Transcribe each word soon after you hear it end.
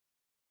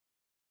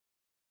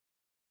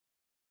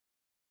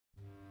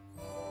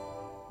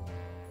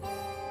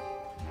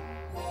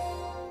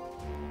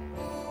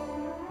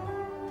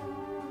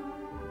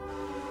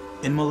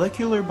In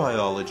molecular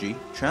biology,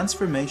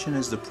 transformation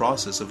is the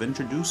process of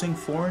introducing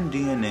foreign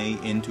DNA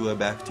into a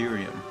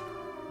bacterium.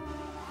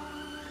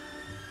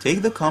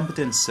 Take the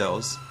competent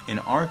cells, in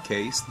our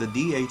case the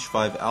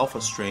DH5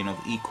 alpha strain of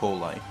E.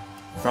 coli,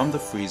 from the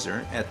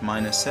freezer at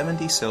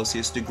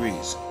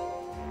 -70°C.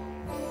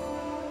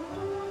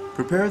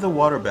 Prepare the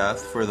water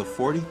bath for the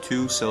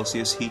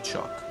 42°C heat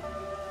shock.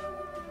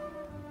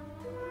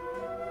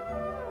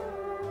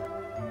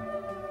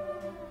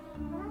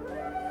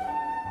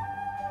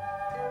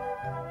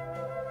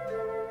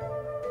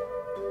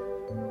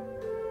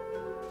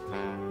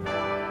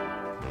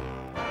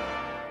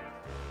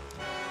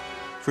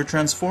 For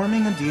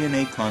transforming a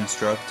DNA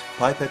construct,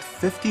 pipette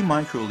 50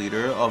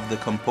 microliter of the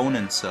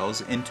component cells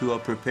into a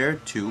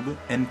prepared tube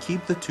and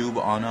keep the tube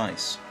on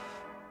ice.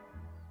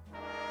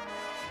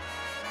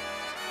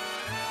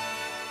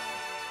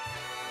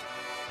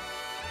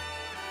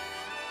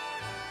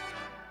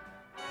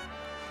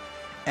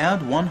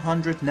 Add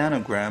 100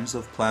 nanograms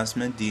of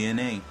plasmid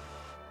DNA.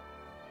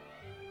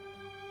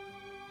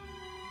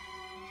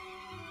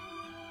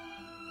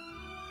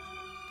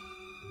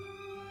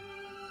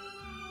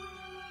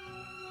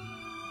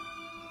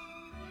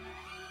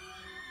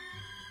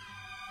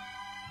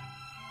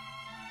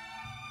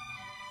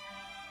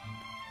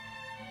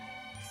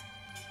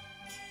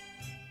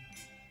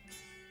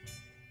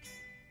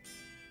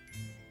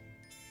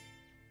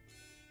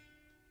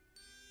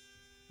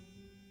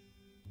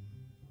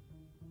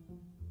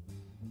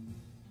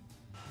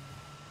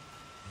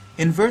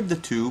 Invert the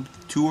tube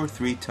 2 or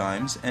 3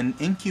 times and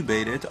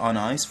incubate it on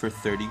ice for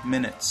 30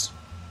 minutes.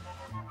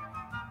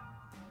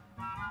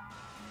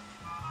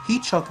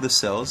 Heat shock the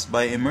cells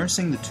by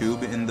immersing the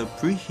tube in the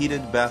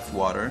preheated bath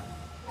water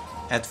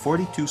at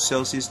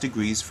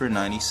 42°C for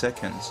 90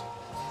 seconds.